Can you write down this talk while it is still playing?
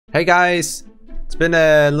Hey guys! It's been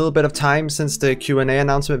a little bit of time since the Q&A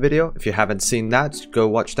announcement video. If you haven't seen that, go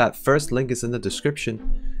watch that first. Link is in the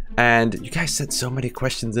description. And you guys sent so many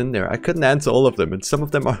questions in there. I couldn't answer all of them, and some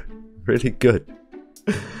of them are really good.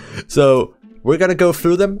 So we're gonna go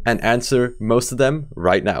through them and answer most of them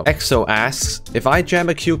right now. Exo asks, if I jam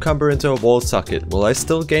a cucumber into a wall socket, will I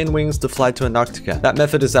still gain wings to fly to Antarctica? That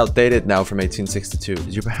method is outdated now from 1862.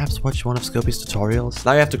 Did you perhaps watch one of Scopy's tutorials?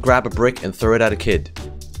 Now you have to grab a brick and throw it at a kid.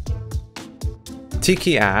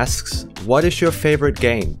 Tiki asks, what is your favorite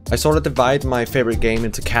game? I sort of divide my favorite game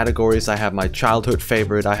into categories. I have my childhood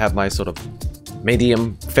favorite, I have my sort of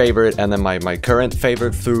medium favorite, and then my current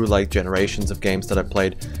favorite through like generations of games that I've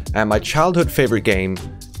played. And my childhood favorite game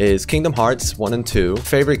is Kingdom Hearts 1 and 2.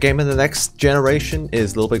 Favorite game in the next generation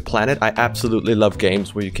is Little Big Planet. I absolutely love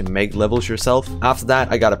games where you can make levels yourself. After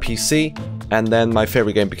that, I got a PC. And then my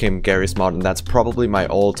favorite game became Garry's Mod, and that's probably my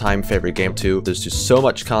all-time favorite game too. There's just so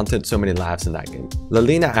much content, so many laughs in that game.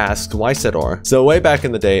 Lalina asked, why Sedor? So way back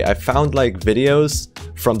in the day, I found like videos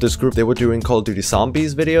from this group. They were doing Call of Duty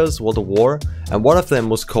Zombies videos, World of War, and one of them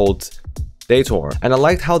was called Dator. And I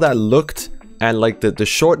liked how that looked, and like the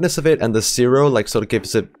shortness of it and the zero like sort of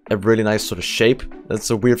gives it a really nice sort of shape.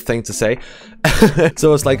 That's a weird thing to say.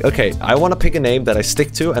 So it's like, okay, I want to pick a name that I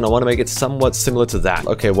stick to, and I want to make it somewhat similar to that.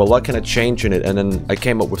 Okay, well, what can I change in it? And then I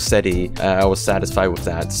came up with Seti. I was satisfied with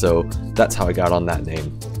that, so that's how I got on that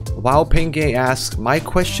name. Wow Pingy asks, my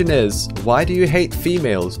question is, why do you hate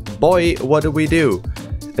females? Boy, what do we do?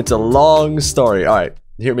 It's a long story. Alright,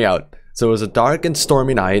 hear me out. So it was a dark and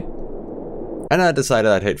stormy night, and I decided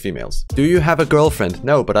I'd hate females. Do you have a girlfriend?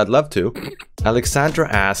 No, but I'd love to. Alexandra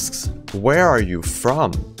asks, where are you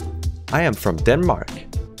from? I am from Denmark.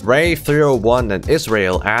 Ray301 and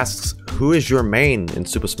Israel asks, who is your main in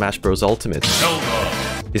Super Smash Bros. Ultimate?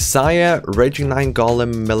 Isaiah, Raging9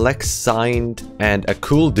 Golem, Melek Signed, and a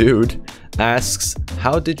cool dude asks,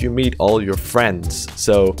 how did you meet all your friends?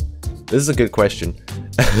 So, this is a good question.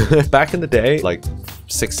 Back in the day, like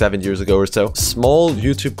 6-7 years ago or so, small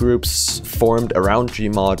YouTube groups formed around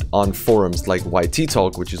Gmod on forums like YT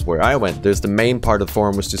Talk, which is where I went. There's the main part of the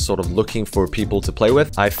forum was just sort of looking for people to play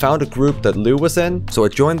with. I found a group that Lou was in, so I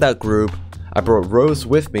joined that group. I brought Rose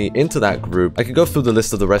with me into that group. I can go through the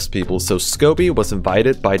list of the rest of people. So Scobie was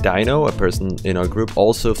invited by Dino, a person in our group,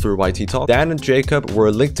 also through YT Talk. Dan and Jacob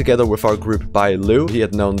were linked together with our group by Lou. He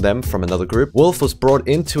had known them from another group. Wolf was brought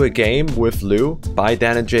into a game with Lou by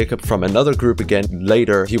Dan and Jacob from another group again.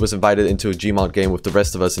 Later, he was invited into a Gmod game with the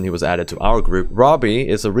rest of us, and he was added to our group. Robbie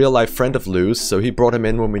is a real-life friend of Lou's, so he brought him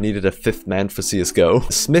in when we needed a 5th man for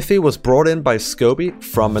CSGO. Smithy was brought in by Scobie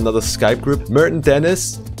from another Skype group. Merton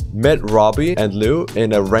Dennis met Robbie and Lou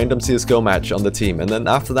in a random CSGO match on the team, and then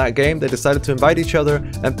after that game they decided to invite each other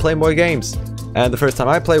and play more games. And the first time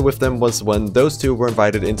I played with them was when those two were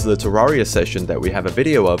invited into the Terraria session that we have a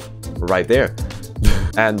video of right there.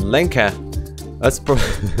 And Lenka,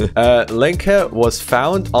 Lenka was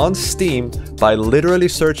found on Steam by literally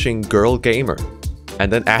searching girl gamer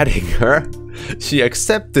and then adding her. She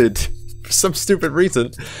accepted for some stupid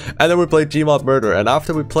reason, and then we played Gmod Murder, and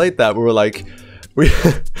after we played that we were like,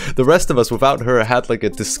 the rest of us without her had like a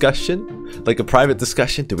discussion, like a private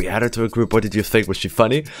discussion. Did we add her to a group? What did you think? Was she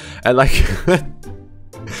funny? And like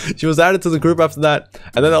she was added to the group after that,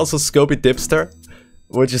 and then also Scopy dipsed her,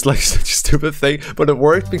 which is like such a stupid thing, but it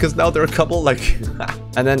worked because now they're a couple. Like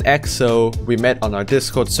and then Exo, we met on our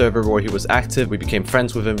Discord server where he was active. We became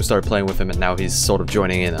friends with him, we started playing with him, and now he's sort of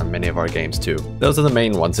joining in on many of our games too. Those are the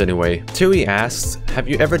main ones anyway. Tui asks, have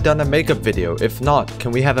you ever done a makeup video? If not,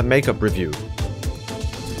 can we have a makeup review?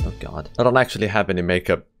 God, I don't actually have any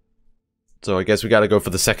makeup, so I guess we gotta go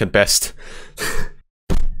for the second best.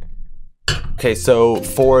 Okay, so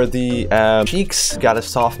for the cheeks, gotta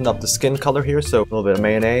soften up the skin color here, so a little bit of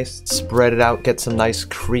mayonnaise, spread it out, get some nice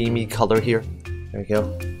creamy color here. There we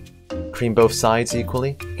go. Cream both sides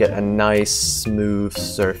equally, get a nice smooth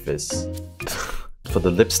surface. For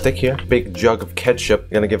the lipstick here, big jug of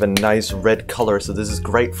ketchup, gonna give a nice red color, so this is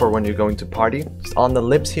great for when you're going to party. Just on the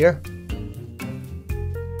lips here.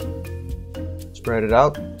 Spread it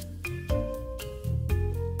out.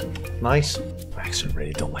 Nice. I actually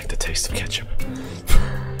really don't like the taste of ketchup.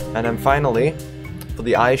 And then finally, for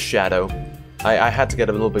the eyeshadow, I had to get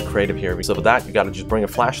a little bit creative here. So for that, you gotta just bring a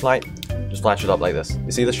flashlight, just flash it up like this.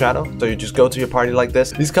 You see the shadow? So you just go to your party like this.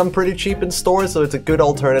 These come pretty cheap in stores, so it's a good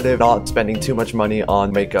alternative, not spending too much money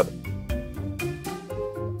on makeup.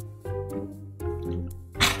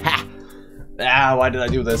 Why did I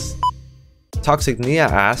do this? Toxic Nia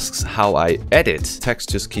asks how I edit. Text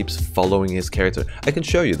just keeps following his character. I can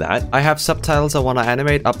show you that. I have subtitles I want to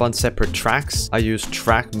animate up on separate tracks. I use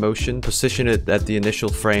track motion, position it at the initial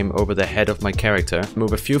frame over the head of my character,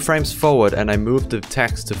 move a few frames forward, and I move the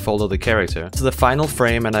text to follow the character to the final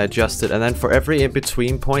frame, and I adjust it. And then for every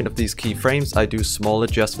in-between point of these keyframes, I do small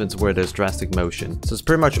adjustments where there's drastic motion. So it's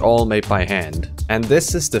pretty much all made by hand. And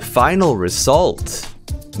this is the final result.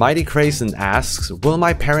 Mighty Crazen asks, will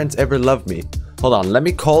my parents ever love me? Hold on, let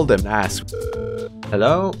me call them and ask.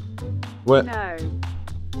 Hello? What? No.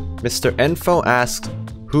 Mr. Info asks,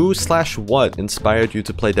 who/what inspired you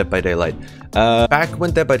to play Dead by Daylight? Back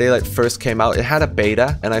when Dead by Daylight first came out, it had a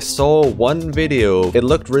beta, and I saw one video. It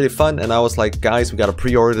looked really fun, and I was like, guys, we gotta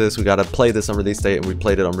pre-order this, we gotta play this on release date, and we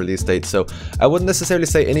played it on release date. So I wouldn't necessarily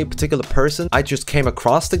say any particular person. I just came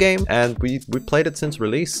across the game, and we played it since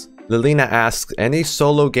release. Lilina asks, any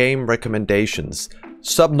solo game recommendations?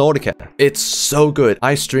 Subnautica. It's so good.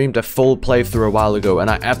 I streamed a full playthrough a while ago and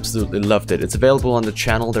I absolutely loved it. It's available on the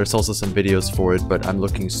channel. There's also some videos for it, but I'm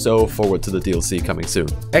looking so forward to the DLC coming soon.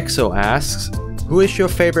 Exo asks, who is your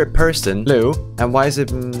favorite person? Blue. And why is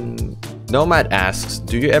it... Nomad asks,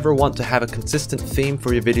 do you ever want to have a consistent theme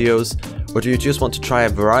for your videos, or do you just want to try a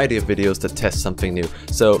variety of videos that test something new?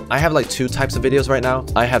 So I have like two types of videos right now.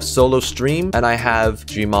 I have solo stream and I have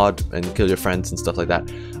Gmod and kill your friends and stuff like that.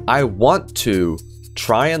 I want to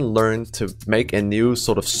try and learn to make a new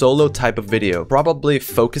sort of solo type of video, probably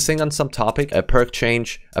focusing on some topic, a perk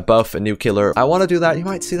change, a buff, a new killer. I want to do that. You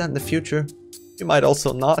might see that in the future. You might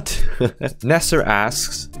also not. Nesser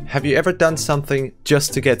asks, have you ever done something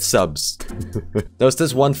just to get subs? There was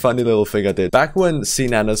this one funny little thing I did. Back when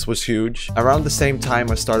CNANAS was huge, around the same time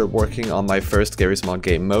I started working on my first Garry's Mod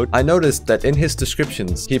game mode, I noticed that in his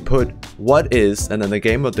descriptions, he put what is, and then the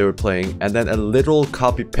game mode they were playing, and then a literal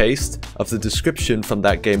copy paste of the description from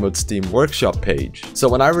that game mode Steam Workshop page. So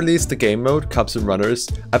when I released the game mode, Cops and Runners,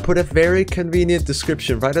 I put a very convenient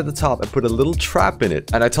description right at the top. I put a little trap in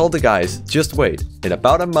it, and I told the guys, just wait. In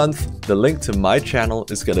about a month, the link to my channel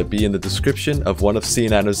is gonna be in the description of one of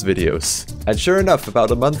CNANA's videos. And sure enough, about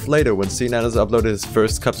a month later, when CNANA's uploaded his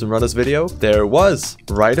first Cups and Runners video, there it was,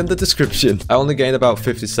 right in the description. I only gained about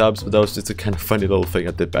 50 subs, but that was just a kind of funny little thing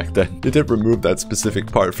I did back then. He did remove that specific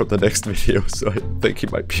part from the next video, so I think he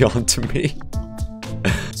might be on to me.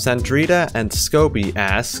 Sandrita and Scobie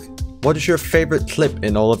ask, what is your favorite clip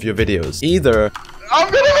in all of your videos? Either I'm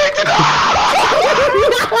gonna make it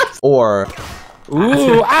or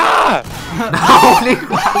ooh,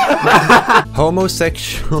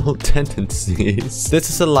 homosexual tendencies. This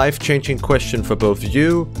is a life-changing question for both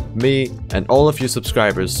you, me, and all of you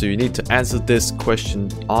subscribers, so you need to answer this question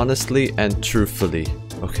honestly and truthfully.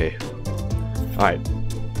 Okay. Alright.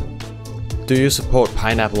 Do you support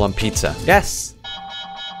pineapple on pizza? Yes!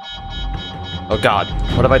 Oh god,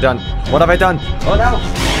 what have I done? What have I done? Oh no!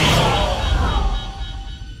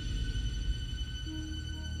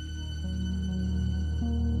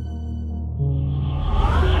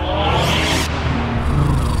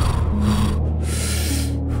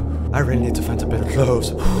 I really need to find some better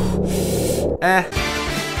clothes.